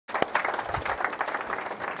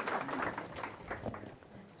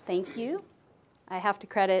Thank you. I have to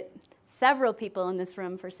credit several people in this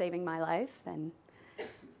room for saving my life, and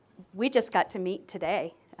we just got to meet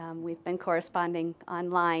today. We've been corresponding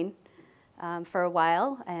online for a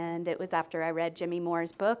while, and it was after I read Jimmy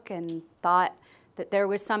Moore's book and thought that there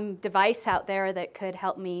was some device out there that could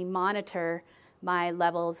help me monitor my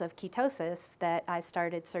levels of ketosis that I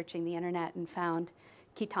started searching the internet and found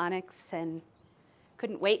Ketonix and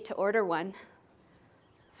couldn't wait to order one.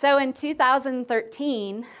 So in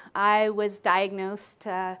 2013, I was diagnosed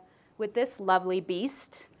with this lovely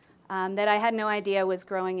beast that I had no idea was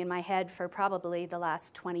growing in my head for probably the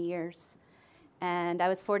last 20 years. And I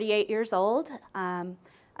was 48 years old. I'm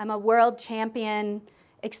a world champion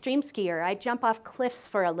extreme skier. I jump off cliffs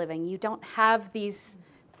for a living. You don't have these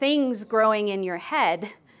things growing in your head.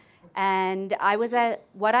 And I was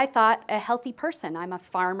what I thought a healthy person. I'm a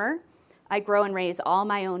farmer. I grow and raise all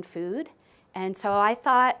my own food. And so I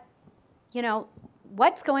thought, you know,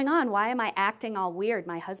 what's going on? Why am I acting all weird?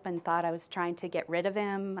 My husband thought I was trying to get rid of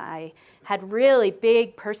him. I had really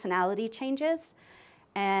big personality changes.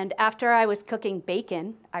 And after I was cooking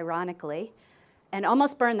bacon, ironically, and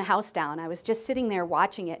almost burned the house down, I was just sitting there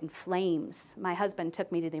watching it in flames. My husband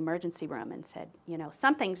took me to the emergency room and said, you know,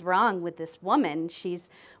 something's wrong with this woman. She's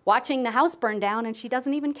watching the house burn down and she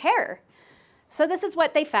doesn't even care. So this is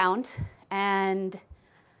what they found. And,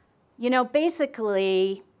 you know,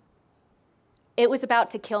 basically, it was about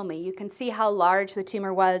to kill me. You can see how large the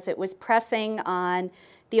tumor was. It was pressing on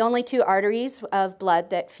the only two arteries of blood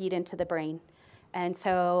that feed into the brain. And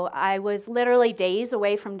so I was literally days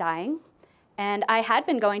away from dying. And I had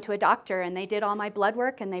been going to a doctor, and they did all my blood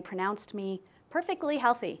work, and they pronounced me perfectly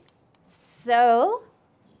healthy. So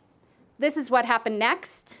this is what happened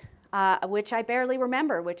next, which I barely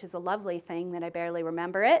remember, which is a lovely thing that I barely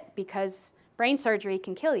remember it, because brain surgery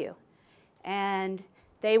can kill you. And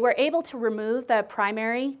they were able to remove the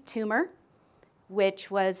primary tumor, which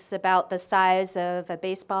was about the size of a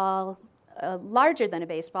baseball, larger than a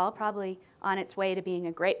baseball, probably on its way to being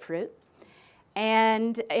a grapefruit.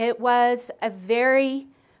 And it was a very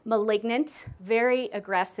malignant, very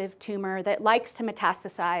aggressive tumor that likes to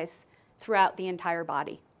metastasize throughout the entire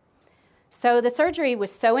body. So the surgery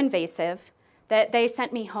was so invasive that they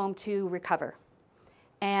sent me home to recover.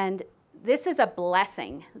 And this is a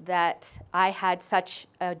blessing that I had such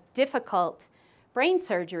a difficult brain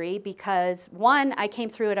surgery because, one, I came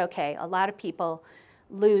through it okay. A lot of people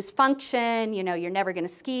lose function, you know, you're never going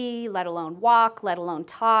to ski, let alone walk, let alone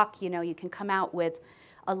talk. You know, you can come out with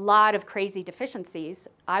a lot of crazy deficiencies.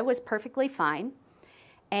 I was perfectly fine.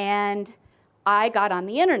 And I got on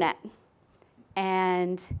the internet.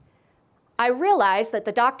 And I realized that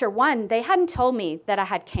the doctor, one, they hadn't told me that I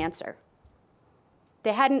had cancer.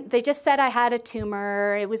 They just said I had a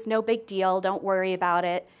tumor. It was no big deal. Don't worry about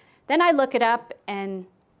it. Then I look it up and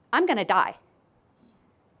I'm going to die.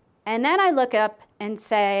 And then I look up and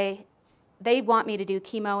say, they want me to do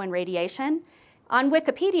chemo and radiation. On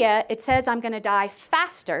Wikipedia, it says I'm going to die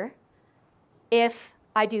faster if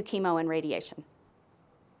I do chemo and radiation.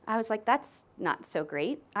 I was like, that's not so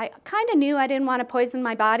great. I kind of knew I didn't want to poison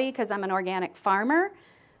my body because I'm an organic farmer,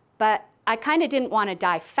 but I kind of didn't want to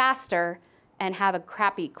die faster and have a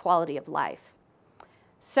crappy quality of life.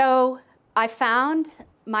 So I found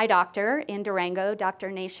my doctor in Durango,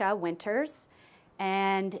 Dr. Naisha Winters,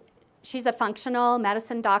 and she's a functional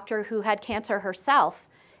medicine doctor who had cancer herself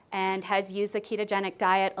and has used the ketogenic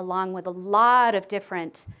diet along with a lot of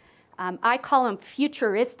different, I call them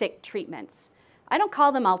futuristic treatments. I don't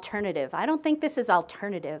call them alternative. I don't think this is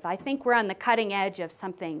alternative. I think we're on the cutting edge of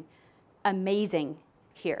something amazing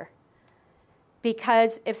here.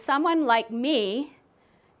 Because if someone like me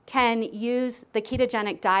can use the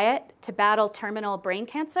ketogenic diet to battle terminal brain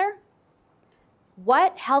cancer,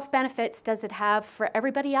 what health benefits does it have for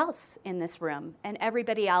everybody else in this room and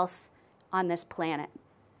everybody else on this planet?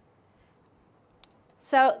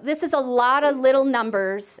 So this is a lot of little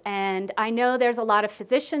numbers, and I know there's a lot of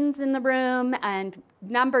physicians in the room and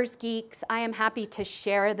numbers geeks. I am happy to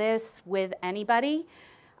share this with anybody.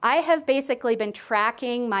 I have basically been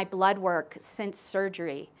tracking my blood work since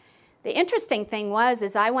surgery. The interesting thing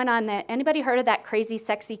is I went on anybody heard of that crazy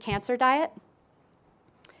sexy cancer diet?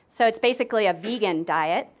 So it's basically a vegan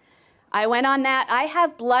diet. I went on that. I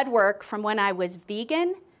have blood work from when I was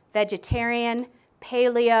vegan, vegetarian,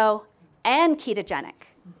 paleo, and ketogenic.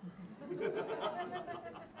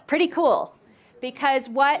 Pretty cool, because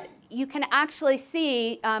what you can actually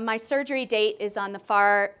see, my surgery date is on the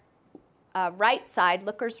far right side,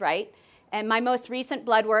 looker's right, and my most recent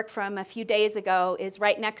blood work from a few days ago is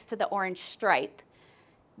right next to the orange stripe.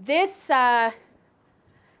 This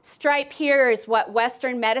stripe here is what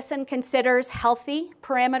Western medicine considers healthy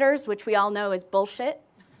parameters, which we all know is bullshit.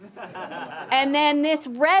 And then this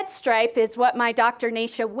red stripe is what my Dr.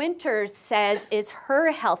 Nasha Winters says is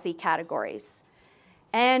her healthy categories.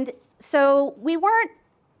 And so we weren't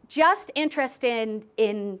just interested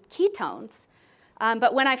in ketones,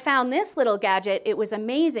 but when I found this little gadget, it was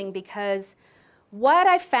amazing because what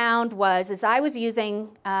I found was, as I was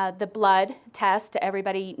using the blood test,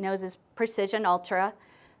 everybody knows is Precision Ultra,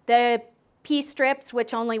 the P strips,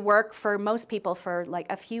 which only work for most people for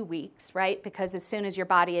like a few weeks, right? Because as soon as your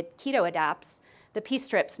body keto adapts, the P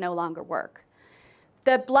strips no longer work.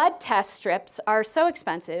 The blood test strips are so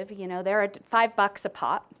expensive, you know, they're $5 a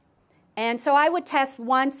pop. And so I would test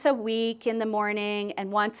once a week in the morning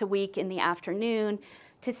and once a week in the afternoon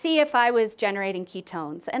to see if I was generating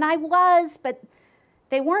ketones. And I was, but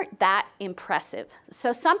they weren't that impressive.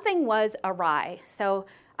 So something was awry. So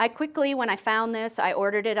I quickly, when I found this, I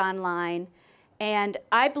ordered it online, and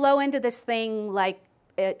I blow into this thing like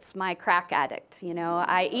it's my crack addict. You know,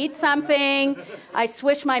 I eat something, I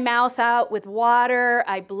swish my mouth out with water,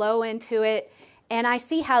 I blow into it, and I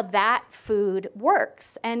see how that food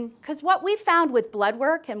works. And because what we found with blood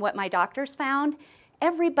work and what my doctors found,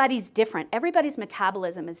 everybody's different. Everybody's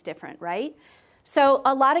metabolism is different, right? So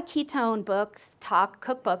a lot of ketone books,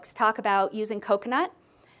 cookbooks talk about using coconut.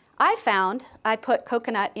 I found I put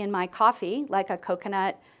coconut in my coffee, like a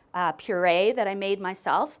coconut puree that I made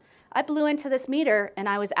myself. I blew into this meter and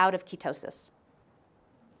I was out of ketosis.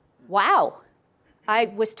 Wow.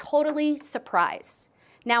 I was totally surprised.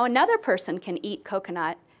 Now another person can eat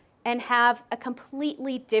coconut and have a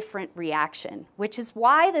completely different reaction, which is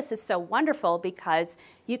why this is so wonderful, because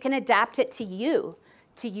you can adapt it to you,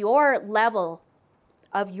 to your level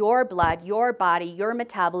of your blood, your body, your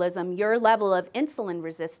metabolism, your level of insulin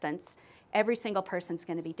resistance. Every single person's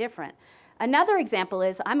going to be different. Another example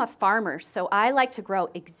is I'm a farmer, so I like to grow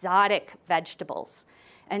exotic vegetables.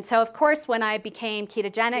 And so, of course, when I became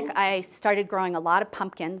ketogenic, I started growing a lot of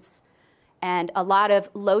pumpkins and a lot of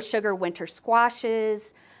low-sugar winter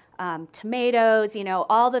squashes, tomatoes, you know,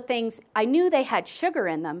 all the things. I knew they had sugar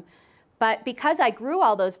in them, but because I grew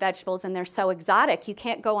all those vegetables and they're so exotic, you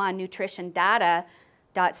can't go on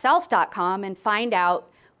nutritiondata.self.com and find out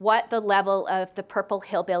what the level of the purple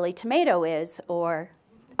hillbilly tomato is, or,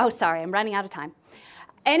 oh, sorry, I'm running out of time.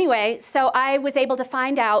 Anyway, so I was able to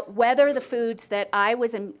find out whether the foods that I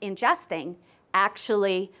was ingesting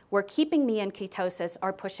actually were keeping me in ketosis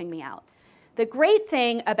or pushing me out. The great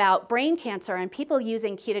thing about brain cancer and people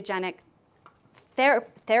using ketogenic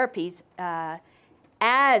therapies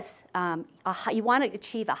you want to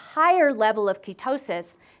achieve a higher level of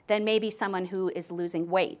ketosis than maybe someone who is losing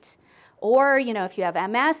weight. Or, you know, if you have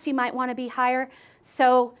MS, you might want to be higher.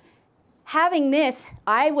 So having this,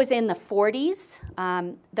 I was in the 40s.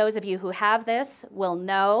 Those of you who have this will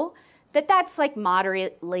know that that's like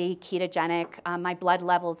moderately ketogenic. My blood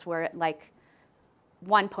levels were at like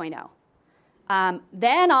 1.0.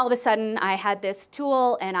 Then all of a sudden I had this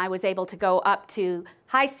tool and I was able to go up to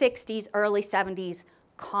high 60s, early 70s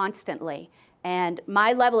constantly. And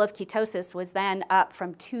my level of ketosis was then up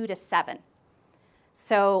from 2 to 7.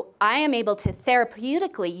 So I am able to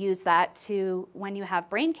therapeutically use that to, when you have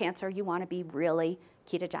brain cancer, you want to be really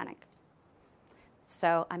ketogenic.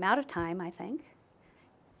 So I'm out of time, I think.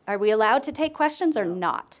 Are we allowed to take questions or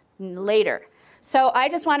not? Later. So I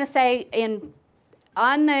just want to say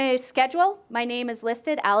on the schedule, my name is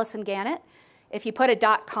listed, Alison Gannett. If you put a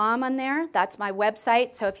 .com on there, that's my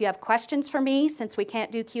website. So if you have questions for me, since we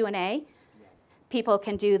can't do Q&A, people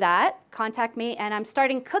can do that. Contact me. And I'm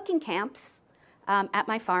starting cooking camps at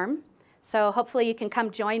my farm. So hopefully you can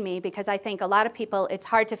come join me, because I think a lot of people, it's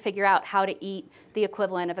hard to figure out how to eat the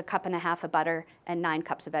equivalent of 1.5 cups of butter and 9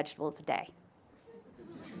 cups of vegetables a day.